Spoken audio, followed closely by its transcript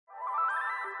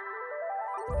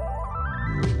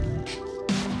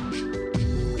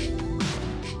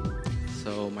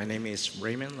my name is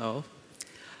Raymond.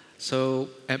 So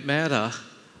at Meta,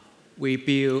 we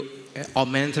build an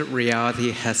augmented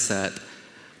reality headset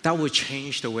that will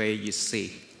change the way you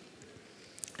see.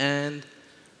 And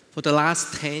for the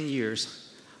last 10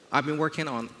 years, I've been working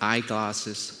on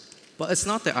eyeglasses. But it's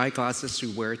not the eyeglasses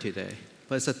you wear today,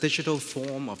 but it's a digital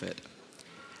form of it.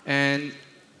 And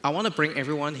I want to bring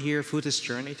everyone here through this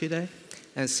journey today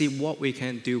and see what we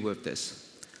can do with this.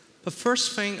 The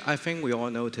first thing I think we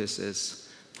all notice is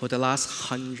for the last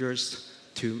hundreds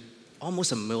to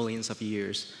almost millions of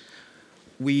years,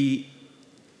 we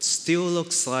still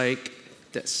looks like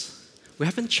this. We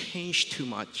haven't changed too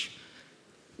much.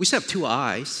 We still have two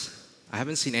eyes. I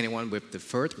haven't seen anyone with the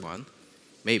third one,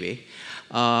 maybe.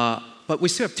 But we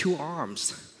still have two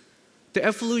arms. The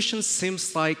evolution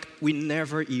seems like we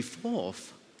never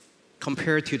evolve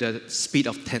compared to the speed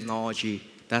of technology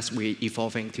that we're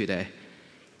evolving today.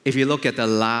 If you look at the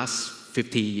last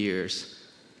 50 years,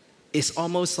 it's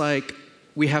almost like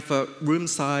we have a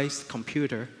room-sized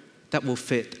computer that will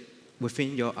fit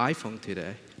within your iPhone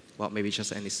today. Well, maybe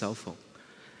just any cell phone.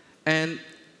 And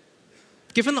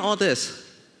given all this,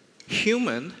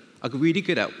 humans are really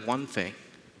good at one thing.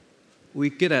 We're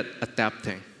good at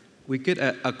adapting. We're good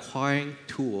at acquiring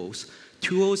tools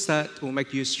that will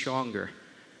make you stronger.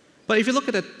 But if you look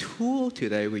at the tool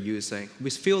today we're using, we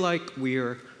feel like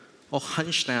we're all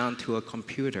hunched down to a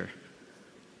computer.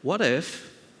 What if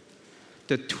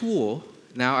the tool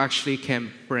now actually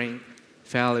can bring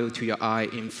value to your eye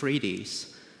in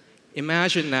 3Ds?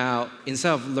 Imagine now,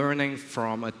 instead of learning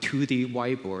from a 2D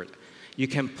whiteboard, you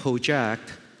can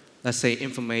project, let's say,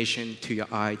 information to your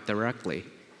eye directly.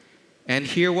 And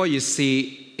here what you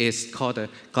see is called a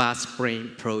glass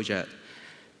brain project.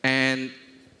 And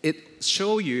it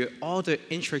shows you all the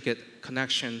intricate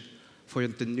connection for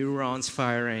the neurons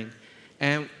firing.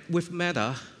 And with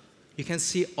Meta, you can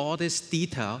see all this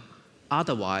detail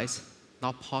otherwise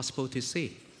not possible to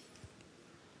see.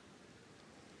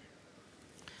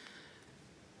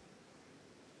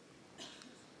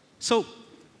 So,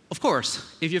 of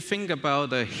course, if you think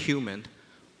about the human,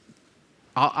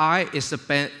 our eye is the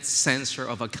best sensor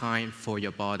of a kind for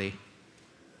your body.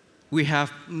 We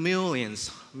have millions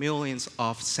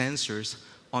of sensors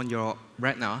on your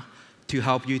retina to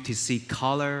help you to see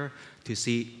color, to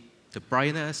see the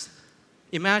brightness.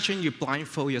 Imagine you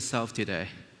blindfold yourself today.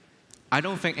 I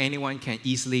don't think anyone can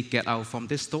easily get out from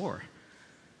this door.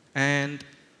 And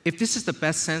if this is the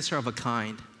best sensor of a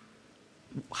kind,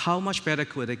 how much better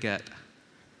could it get?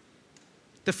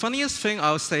 The funniest thing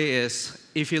I'll say is,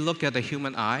 if you look at the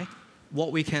human eye,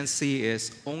 what we can see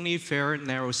is only very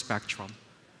narrow spectrum.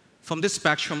 From this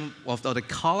spectrum of the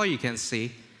color you can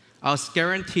see, I'll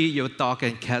guarantee your dog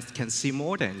and cat can see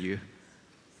more than you,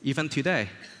 even today.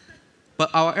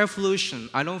 But our evolution,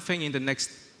 I don't think in the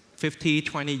next 50,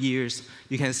 20 years,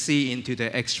 you can see into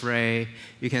the X-ray,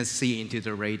 you can see into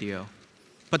the radio.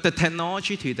 But the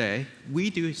technology today,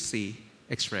 we do see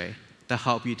X-ray that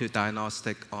help you to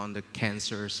diagnostic on the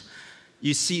cancers.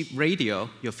 You see radio,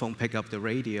 your phone pick up the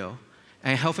radio,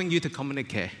 and helping you to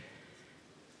communicate.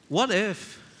 What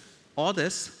if all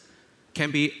this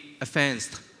can be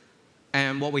advanced,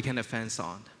 and what we can advance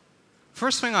on?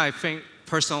 First thing I think,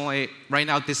 personally, right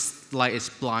now this light is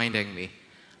blinding me.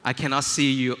 I cannot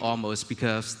see you almost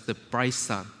because the bright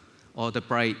sun or the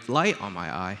bright light on my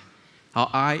eye. Our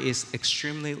eye is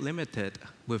extremely limited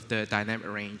with the dynamic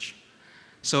range.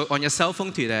 So on your cell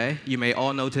phone today, you may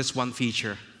all notice one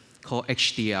feature called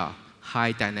HDR,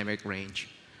 high dynamic range.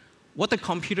 What the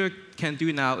computer can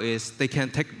do now is they can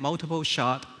take multiple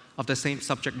shots of the same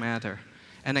subject matter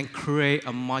and then create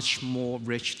a much more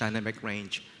rich dynamic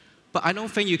range. But I don't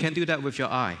think you can do that with your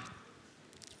eye.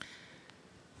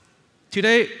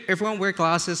 Today, everyone wears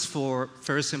glasses for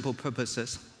very simple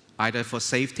purposes, either for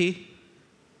safety,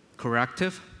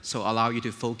 corrective, so allow you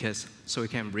to focus so you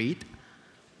can read,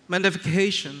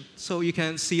 magnification, so you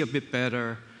can see a bit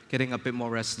better, getting a bit more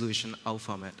resolution out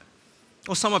from it.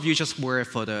 Or some of you just wear it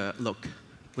for the look,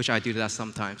 which I do that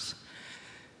sometimes.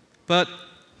 But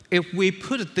if we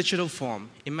put a digital form,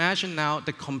 imagine now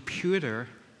the computer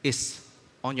is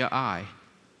on your eye.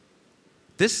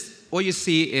 This, what you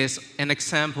see is an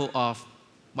example of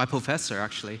my professor,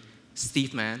 actually,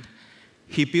 Steve Mann.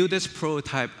 He built this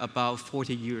prototype about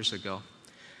 40 years ago.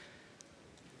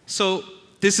 So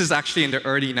this is actually in the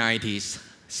early 90s.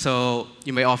 So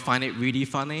you may all find it really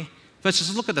funny. But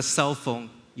just look at the cell phone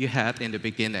you had in the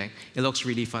beginning. It looks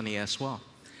really funny as well.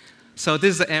 So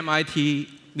this is the MIT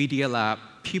Media Lab.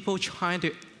 People trying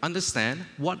to understand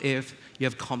what if you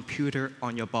have a computer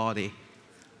on your body.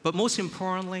 But most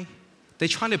importantly, they're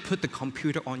trying to put the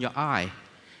computer on your eye.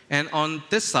 And on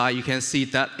this side, you can see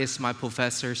that is my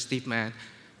professor, Steve Mann,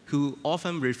 who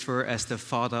often referred as the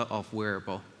father of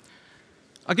wearable.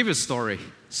 I'll give you a story.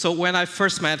 So when I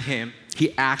first met him,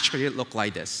 he actually looked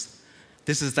like this.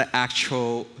 This is the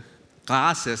actual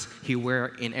glasses he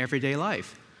wears in everyday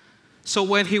life. So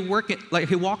when he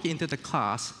walked into the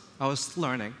class, I was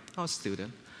learning, I was a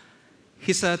student.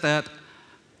 He said that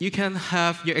you can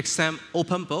have your exam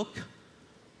open book,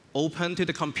 open to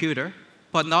the computer,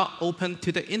 but not open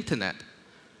to the internet.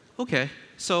 Okay,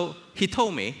 so he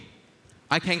told me,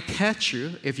 I can catch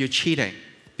you if you're cheating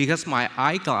because my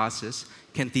eyeglasses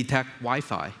can detect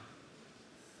Wi-Fi.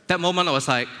 That moment I was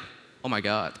like, oh my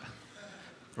God,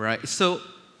 right? So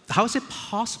how is it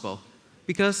possible?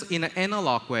 Because in an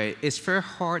analog way, it's very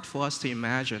hard for us to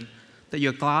imagine that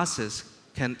your glasses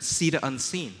can see the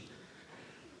unseen.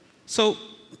 So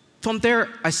from there,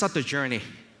 I started the journey,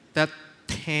 that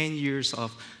 10 years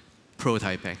of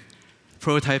prototyping.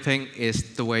 Prototyping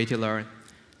is the way to learn.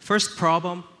 First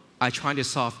problem I try to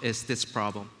solve is this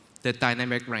problem, the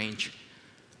dynamic range.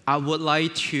 I would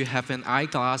like to have an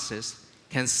eyeglasses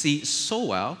can see so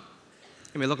well,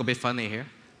 it may look a bit funny here,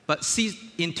 but see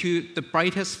into the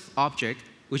brightest object,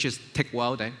 which is TIG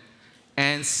welding,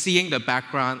 and seeing the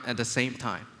background at the same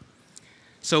time.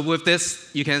 So with this,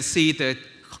 you can see the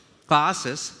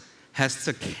glasses has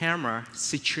the camera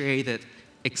situated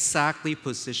exactly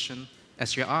positioned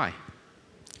as your eye.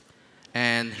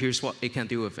 And here's what it can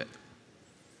do with it.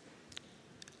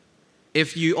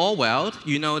 If you all weld,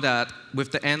 you know that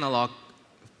with the analog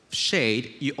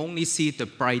shade, you only see the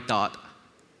bright dot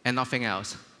and nothing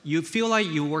else. You feel like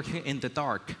you're working in the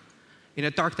dark. In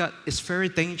the dark, that is very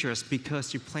dangerous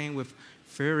because you're playing with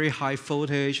very high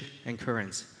voltage and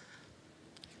currents.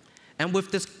 And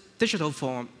with this digital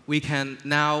form, we can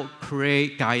now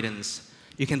create guidance.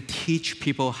 You can teach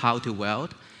people how to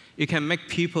weld. You can make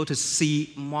people to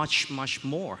see much, much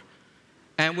more.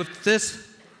 And with this,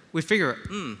 we figure,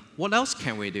 what else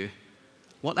can we do?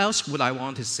 What else would I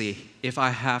want to see if I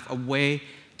have a way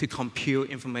to compute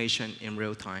information in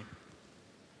real time?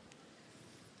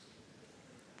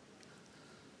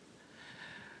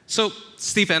 So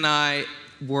Steve and I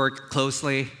worked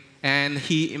closely, and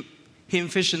he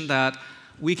envisioned that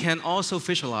we can also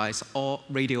visualize all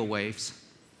radio waves.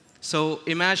 So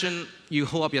imagine you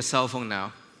hold up your cell phone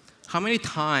now. How many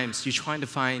times you're trying to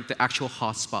find the actual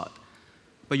hotspot?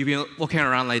 But you've been walking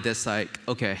around like this, like,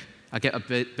 okay, I get a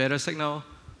bit better signal,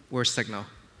 worse signal.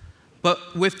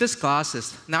 But with these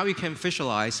glasses, now you can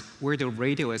visualize where the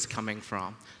radio is coming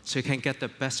from, so you can get the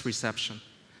best reception.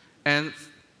 And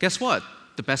guess what?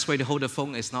 The best way to hold the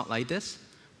phone is not like this,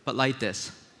 but like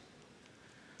this.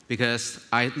 Because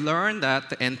I learned that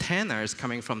the antenna is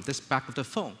coming from this back of the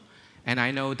phone. And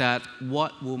I know that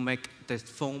what will make the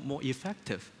phone more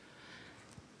effective.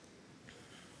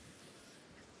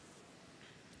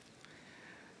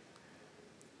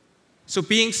 So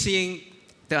seeing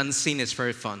the unseen is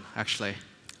very fun, actually.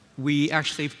 We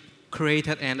actually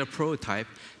created a prototype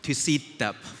to see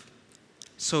depth.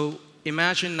 So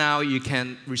imagine now you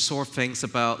can resolve things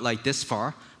about like this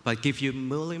far, but give you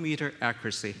millimeter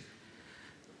accuracy.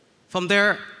 From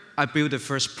there, I built the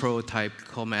first prototype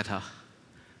called Meta.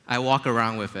 I walk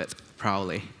around with it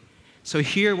proudly. So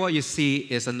here what you see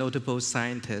is a notable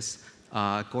scientist,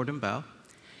 Gordon Bell.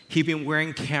 He's been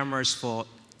wearing cameras for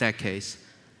decades.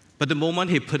 But the moment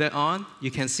he put it on,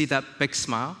 you can see that big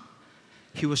smile.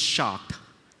 He was shocked.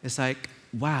 It's like,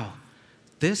 wow,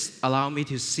 this allowed me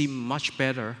to see much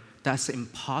better. That's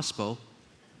impossible,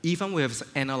 even with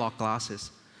analog glasses.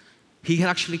 He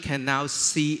actually can now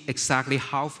see exactly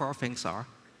how far things are,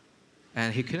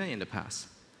 and he couldn't in the past.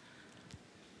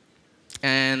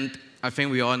 And I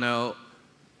think we all know,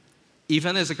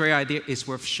 even as a great idea, it's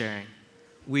worth sharing.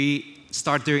 We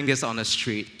start doing this on the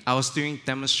street. I was doing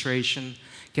demonstration,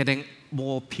 getting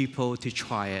more people to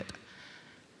try it.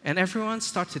 And everyone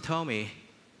started to tell me,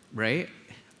 Ray,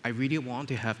 I really want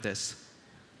to have this.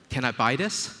 Can I buy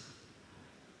this?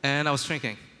 And I was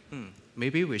thinking,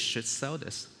 maybe we should sell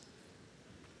this.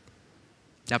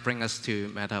 That brings us to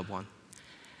Meta 1.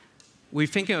 We're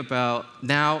thinking about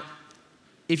now,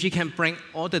 if you can bring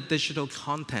all the digital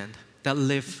content that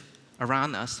live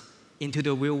around us into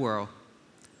the real world,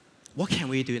 what can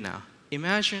we do now?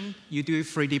 Imagine you do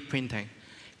 3D printing.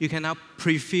 You can now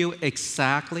preview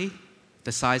exactly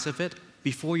the size of it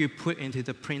before you put into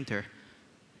the printer.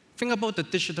 Think about the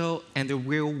digital and the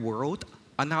real world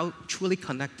are now truly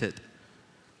connected.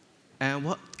 And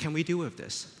what can we do with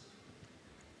this?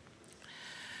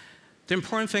 The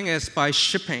important thing is by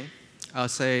shipping, I'll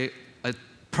say, a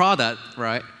product,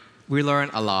 right, we learn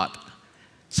a lot.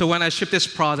 So when I ship this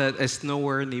product, it's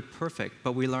nowhere near perfect,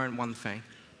 but we learn one thing.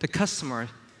 the customer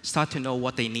start to know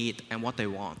what they need and what they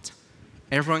want.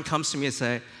 Everyone comes to me and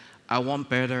say, I want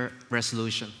better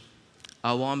resolution.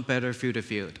 I want better field of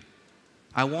view.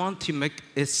 I want to make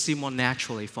it see more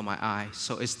naturally for my eye,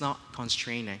 so it's not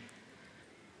constraining.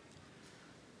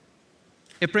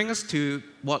 It brings us to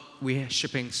what we're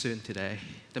shipping soon today,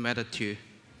 the Meta 2.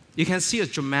 You can see a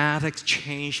dramatic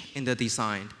change in the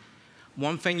design.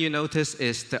 One thing you notice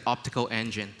is the optical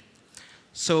engine.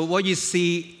 So what you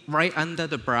see right under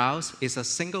the brows is a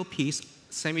single piece,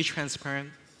 semi-transparent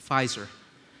visor.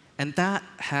 And that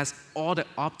has all the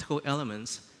optical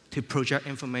elements to project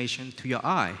information to your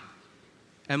eye.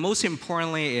 And most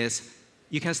importantly is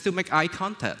you can still make eye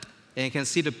contact. And you can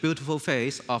see the beautiful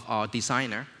face of our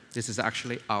designer. This is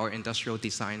actually our industrial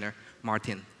designer,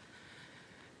 Martin.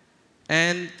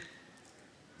 And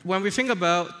when we think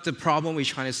about the problem we're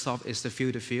trying to solve is the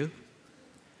field of view,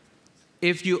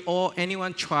 if you or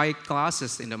anyone try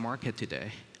glasses in the market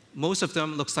today, most of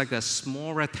them looks like a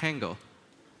small rectangle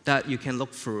that you can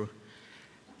look through.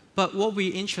 But what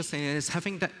we're interested in is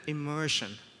having that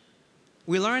immersion.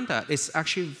 We learned that it's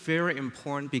actually very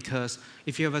important because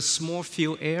if you have a small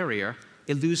field area,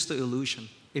 it loses the illusion.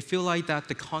 It feels like that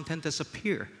the content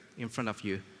disappears in front of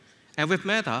you. And with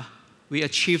Meta, we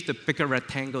achieve the bigger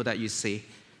rectangle that you see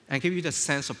and give you the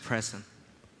sense of presence.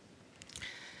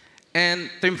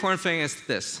 And the important thing is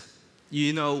this.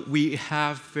 You know, we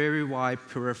have very wide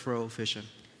peripheral vision.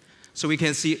 So we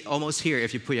can see almost here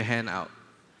if you put your hand out.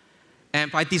 And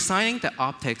by designing the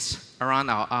optics around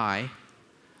our eye,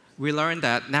 we learned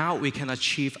that now we can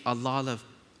achieve a lot of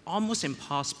almost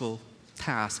impossible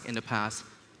tasks in the past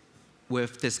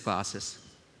with these glasses.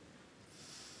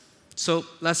 So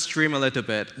let's dream a little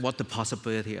bit what the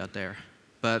possibilities are there.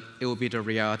 But it will be the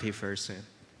reality very soon.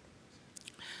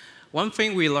 One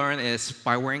thing we learned is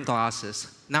by wearing glasses,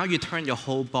 now you turn your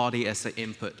whole body as the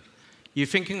input. You're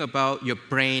thinking about your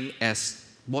brain as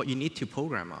what you need to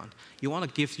program on. You want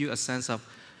to give you a sense of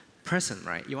presence,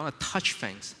 right? You want to touch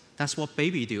things. That's what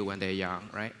babies do when they're young,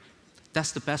 right?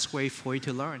 That's the best way for you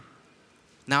to learn.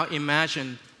 Now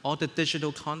imagine all the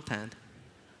digital content.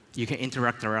 You can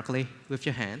interact directly with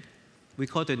your hand. We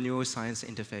call it the neuroscience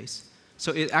interface.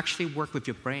 So it actually works with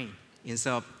your brain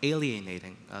instead of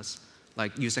alienating us,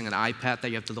 like using an iPad that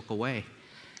you have to look away.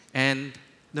 And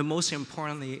the most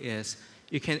importantly is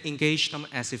you can engage them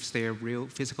as if they're a real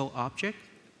physical object,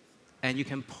 and you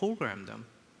can program them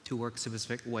to work a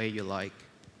specific way you like.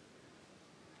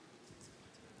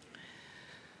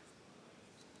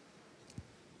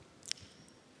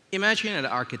 Imagine an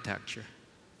architecture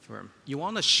firm. You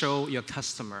want to show your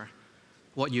customer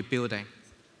what you're building.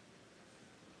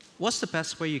 What's the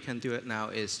best way you can do it now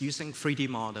is using 3D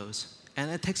models,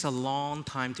 and it takes a long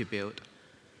time to build.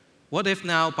 What if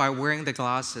now, by wearing the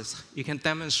glasses, you can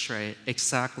demonstrate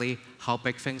exactly how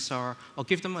big things are, or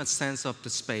give them a sense of the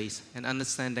space and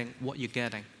understanding what you're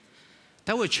getting?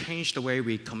 That will change the way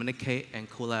we communicate and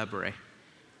collaborate.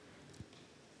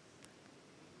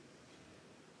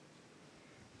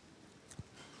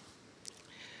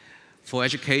 For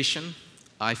education,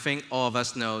 I think all of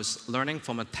us knows learning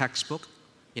from a textbook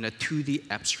in a 2D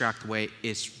abstract way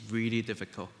is really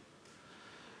difficult.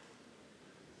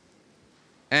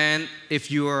 And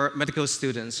if you're medical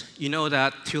students, you know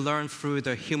that to learn through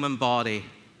the human body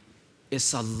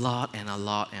is a lot and a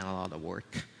lot and a lot of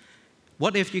work.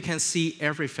 What if you can see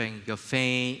everything, your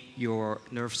vein, your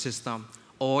nerve system,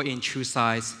 all in true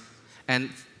size, and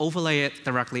overlay it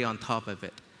directly on top of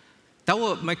it? That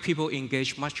will make people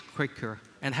engage much quicker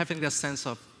and having that sense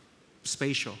of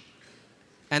spatial.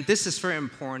 And this is very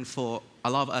important for a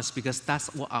lot of us because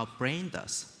that's what our brain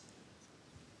does.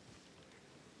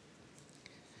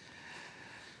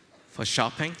 For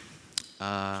shopping,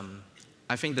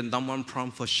 I think the #1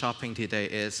 problem for shopping today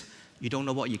is you don't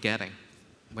know what you're getting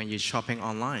when you're shopping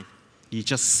online. You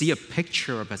just see a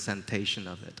picture representation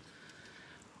of it.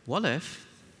 What if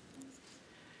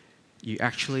you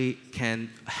actually can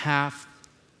have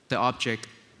the object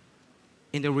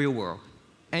in the real world,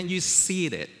 and you see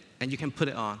it, and you can put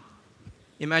it on?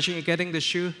 Imagine you're getting the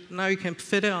shoe, now you can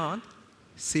fit it on,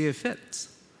 see if it fits.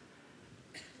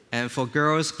 And for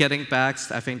girls getting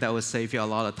bags, I think that will save you a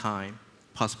lot of time,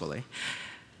 possibly.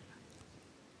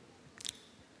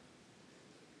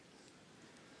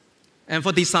 And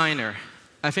for designer,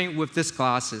 I think with these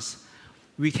glasses,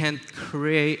 we can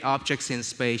create objects in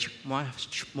space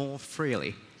much more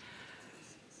freely.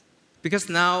 Because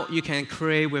now you can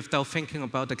create without thinking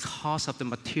about the cost of the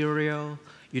material.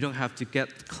 You don't have to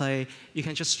get clay. You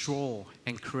can just draw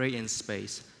and create in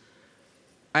space.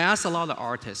 I asked a lot of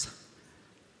artists.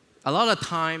 A lot of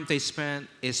time they spend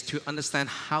is to understand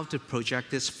how to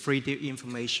project this 3D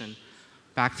information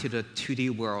back to the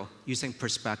 2D world using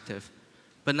perspective.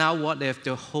 But now what if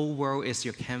the whole world is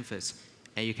your canvas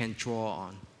and you can draw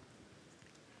on?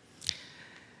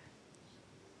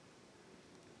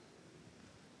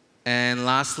 And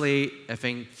lastly, I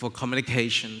think for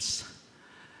communications,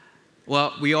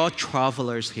 well, we are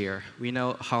travelers here. We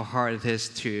know how hard it is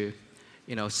to,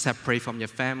 separate from your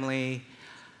family.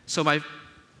 So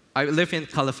I live in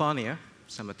California,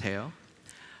 San Mateo.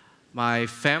 My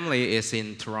family is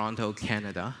in Toronto,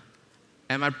 Canada.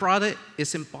 And my brother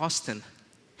is in Boston.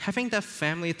 Having that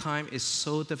family time is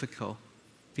so difficult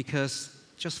because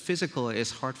just physically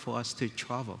it's hard for us to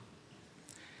travel.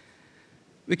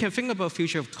 We can think about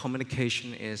future of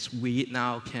communication is we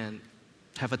now can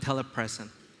have a telepresence.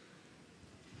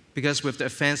 Because with the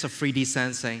advance of 3D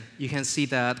sensing, you can see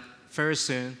that very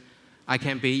soon I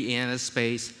can be in a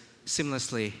space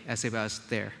seamlessly as if I was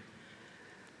there.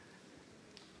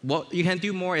 What you can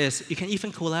do more is you can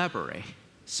even collaborate.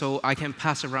 So I can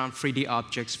pass around 3D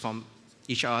objects from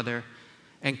each other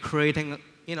and creating,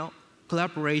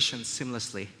 collaboration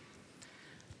seamlessly.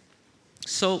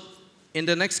 So in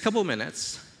the next couple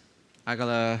minutes, I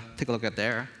gotta take a look at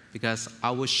there because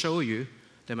I will show you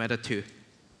the Meta 2.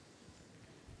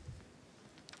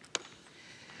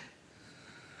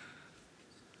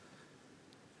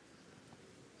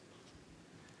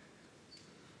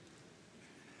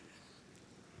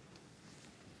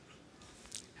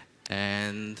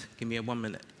 And give me 1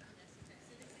 minute.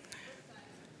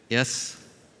 Yes?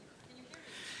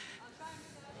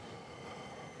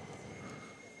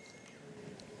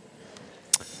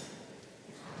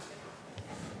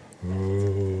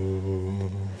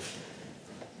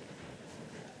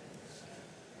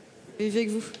 Vivez avec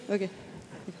vous. Okay.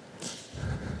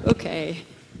 Okay.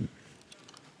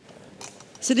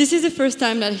 So this is the first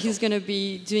time that he's going to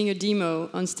be doing a demo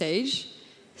on stage.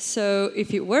 So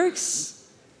if it works,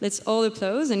 let's all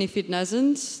applaud, and if it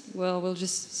doesn't, well, we'll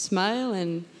just smile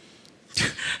and...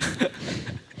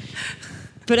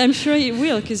 But I'm sure it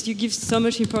will, because you give so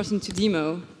much importance to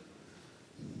demo.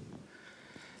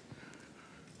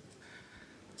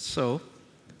 So,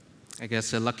 I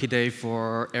guess a lucky day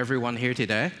for everyone here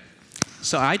today.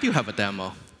 So I do have a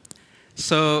demo.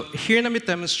 So here let me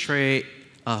demonstrate,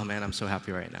 oh man, I'm so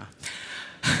happy right now.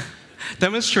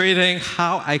 Demonstrating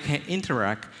how I can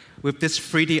interact with these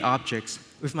 3D objects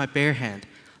with my bare hand.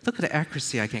 Look at the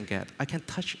accuracy I can get. I can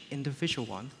touch individual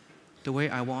one the way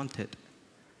I want it,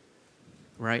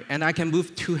 right? And I can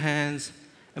move 2 hands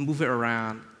and move it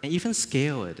around and even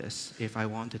scale it if I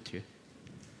wanted to.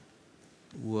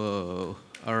 Whoa,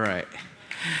 all right.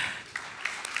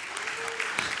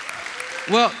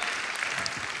 Well,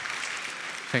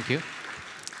 thank you.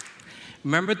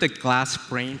 Remember the glass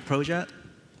brain project?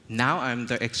 Now I'm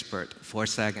the expert for a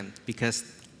second because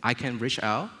I can reach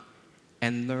out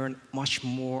and learn much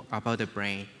more about the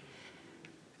brain.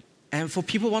 And for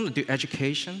people who want to do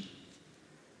education,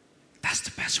 that's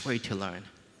the best way to learn.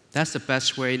 That's the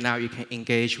best way now you can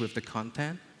engage with the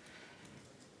content.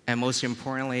 And most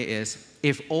importantly is,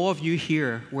 if all of you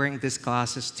here wearing these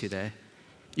glasses today,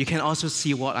 you can also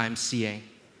see what I'm seeing.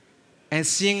 And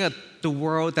seeing the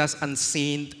world that's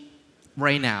unseen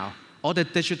right now, all the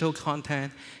digital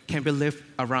content can be lived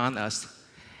around us.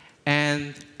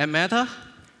 And at Meta,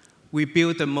 we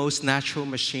build the most natural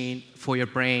machine for your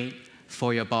brain,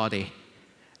 for your body.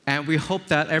 And we hope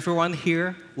that everyone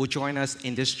here will join us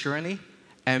in this journey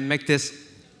and make this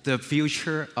the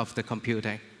future of the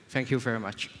computing. Thank you very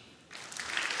much.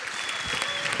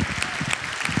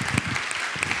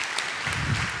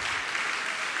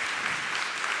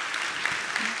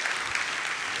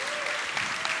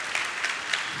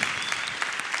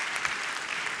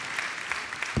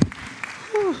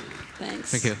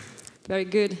 Thanks. Thank you. Very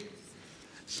good.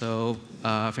 So,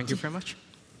 thank you very much.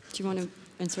 Do you want to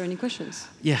answer any questions?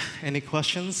 Yeah, any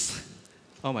questions?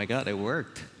 Oh my God, it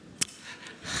worked.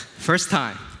 First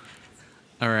time.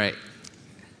 All right.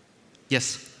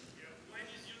 Yes?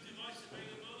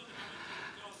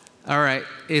 All right,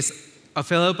 it's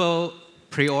available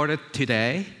pre-ordered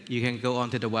today. You can go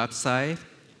onto the website.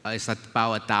 It's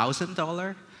about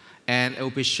 $1,000, and it will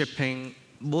be shipping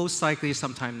most likely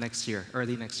sometime next year,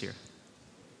 early next year.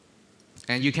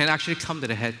 And you can actually come to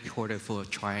the headquarters for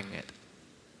trying it.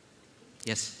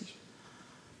 Yes?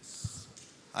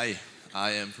 Hi,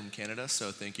 I am from Canada,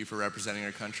 so thank you for representing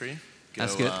our country.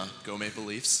 That's good. Go Maple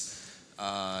Leafs.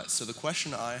 So the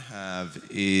question I have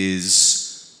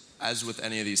is, as with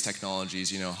any of these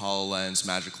technologies, HoloLens,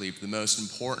 Magic Leap, the most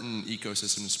important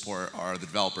ecosystem to support are the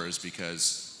developers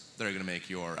because they're going to make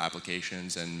your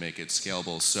applications and make it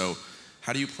scalable. So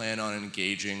how do you plan on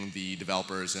engaging the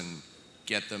developers and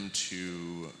get them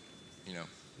to,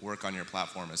 work on your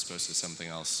platform as opposed to something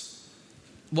else?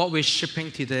 What we're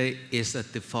shipping today is a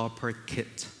developer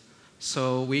kit.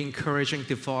 So we're encouraging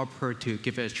developer to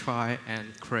give it a try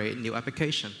and create new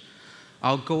application.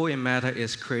 Our goal in Meta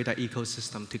is create an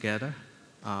ecosystem together.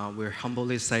 We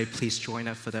humbly say, please join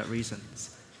us for that reason.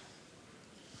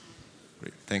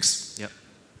 Great, thanks. Yep.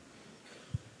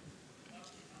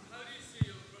 How do you see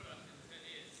your product in 10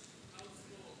 years? How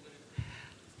small will it be?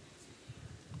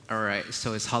 All right,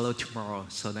 so it's hello tomorrow.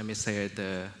 So let me say it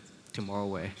the tomorrow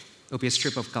way. It'll be a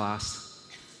strip of glass.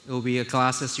 It will be a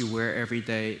glasses you wear every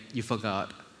day you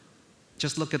forgot.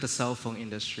 Just look at the cell phone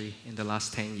industry in the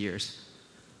last 10 years.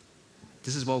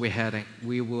 This is what we're heading.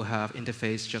 We will have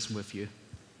interface just with you.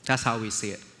 That's how we see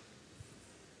it.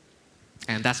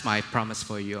 And that's my promise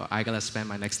for you. I gotta spend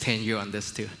my next 10 years on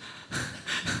this too.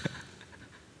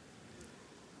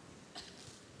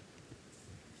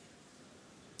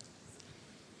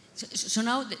 So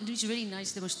now this is a very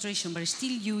nice demonstration, but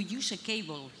still you use a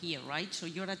cable here, right? So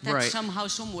you're attached Right. somehow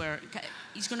somewhere.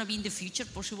 Is going to be in the future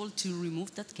possible to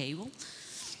remove that cable?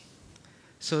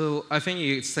 So I think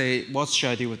you say, what should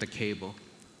I do with the cable?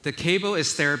 The cable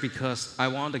is there because I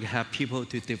want to have people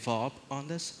to develop on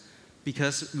this,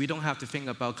 because we don't have to think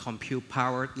about compute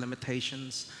power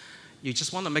limitations. You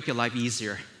just want to make your life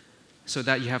easier so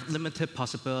that you have limited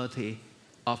possibility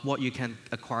of what you can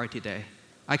acquire today.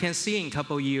 I can see in a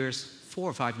couple years, 4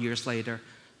 or 5 years later,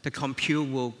 the compute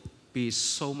will be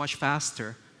so much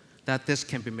faster that this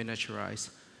can be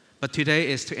miniaturized. But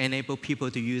today is to enable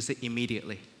people to use it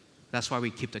immediately. That's why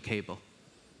we keep the cable.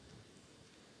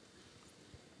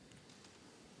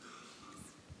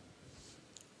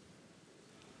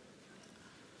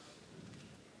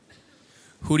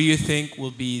 Who do you think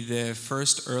will be the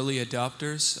first early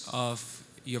adopters of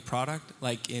your product,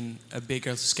 like in a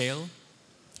bigger scale?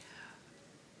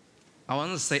 I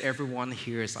want to say everyone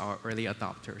here is our early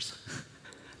adopters.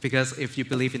 Because if you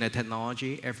believe in the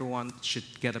technology, everyone should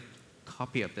get a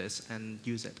copy of this and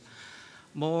use it.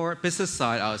 More business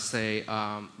side, I would say,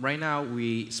 right now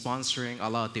we sponsoring a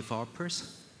lot of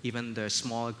developers, even the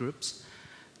smaller groups.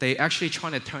 They actually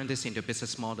trying to turn this into a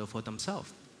business model for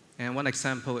themselves. And one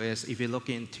example is if you look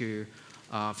into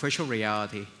virtual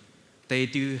reality, they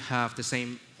do have the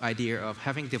same idea of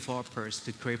having developers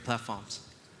to create platforms.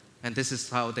 And this is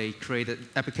how they created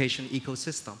application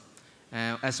ecosystem.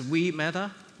 As we,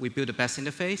 Meta, we build the best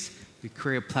interface, we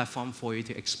create a platform for you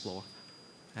to explore.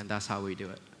 And that's how we do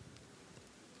it.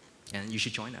 And you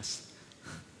should join us.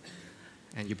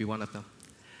 And you'll be one of them.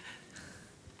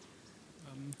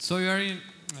 So you're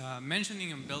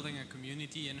mentioning and building a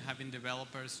community and having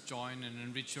developers join and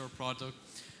enrich your product.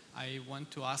 I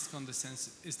want to ask on the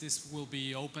sense, is this will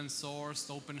be open source,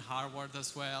 open hardware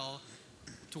as well?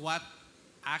 To what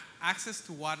access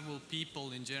to what will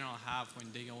people in general have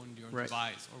when they own your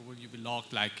device? Or will you be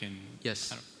locked like in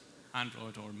Yes.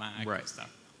 Android or Mac Right. and stuff?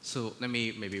 So let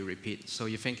me maybe repeat. So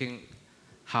you're thinking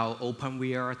how open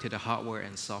we are to the hardware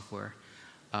and software,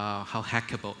 how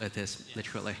hackable it is,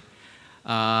 literally.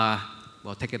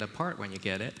 Well, take it apart when you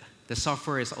get it. The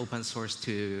software is open source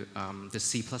to the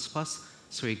C++,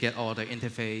 so you get all the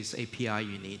interface API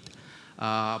you need.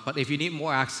 But if you need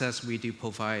more access, we do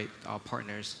provide our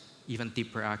partners even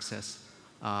deeper access.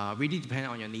 Really depending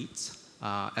on your needs.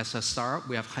 As a startup,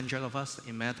 we have 100 of us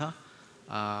in Meta.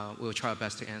 We'll try our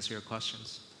best to answer your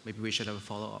questions. Maybe we should have a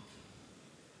follow-up.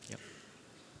 Yep.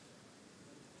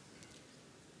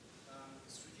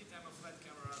 3D time-of-flight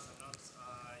cameras are not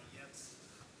yet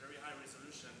very high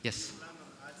resolution. Yes. Do you plan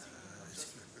on adding or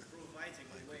just providing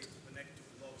a way to connect to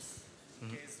those in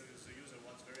case the user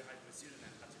wants very high precision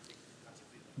and haptic?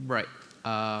 Right.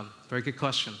 Very good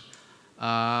question.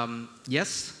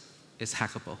 Yes, it's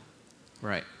hackable.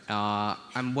 Right.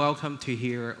 I'm welcome to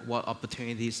hear what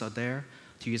opportunities are there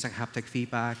to using haptic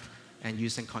feedback and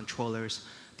using controllers.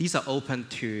 These are open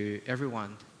to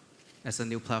everyone as a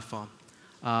new platform.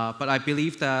 But I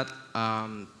believe that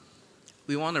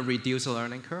we want to reduce the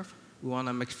learning curve. We want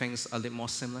to make things a little more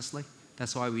seamlessly.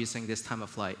 That's why we're using this time of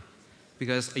flight.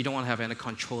 Because you don't want to have any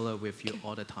controller with you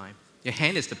all the time. Your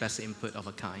hand is the best input of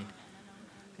a kind.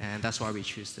 And that's why we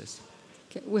choose this.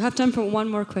 Okay, we have time for one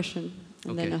more question,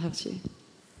 and then I'll have to.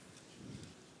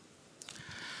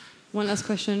 One last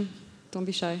question. Don't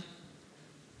be shy.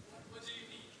 What do you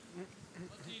need?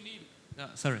 What do you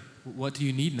need? Sorry, what do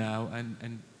you need now?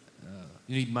 And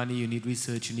you need money, you need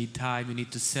research, you need time, you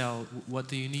need to sell. What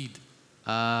do you need?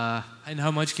 And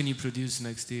how much can you produce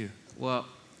next year? Well,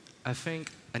 I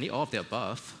think I need all of the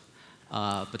above.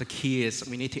 But the key is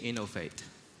we need to innovate.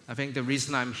 I think the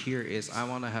reason I'm here is I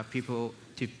want to have people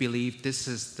to believe this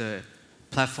is the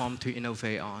platform to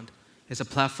innovate on. It's a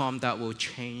platform that will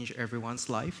change everyone's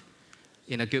life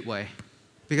in a good way.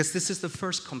 Because this is the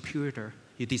first computer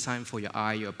you design for your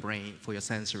eye, your brain, for your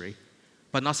sensory,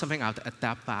 but not something I have to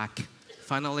adapt back.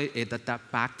 Finally, it adapts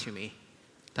back to me.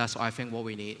 That's I think what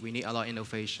we need. We need a lot of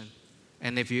innovation.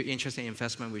 And if you're interested in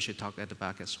investment, we should talk at the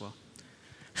back as well.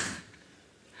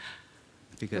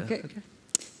 Okay.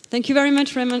 Thank you very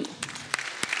much, Raymond.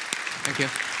 Thank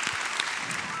you.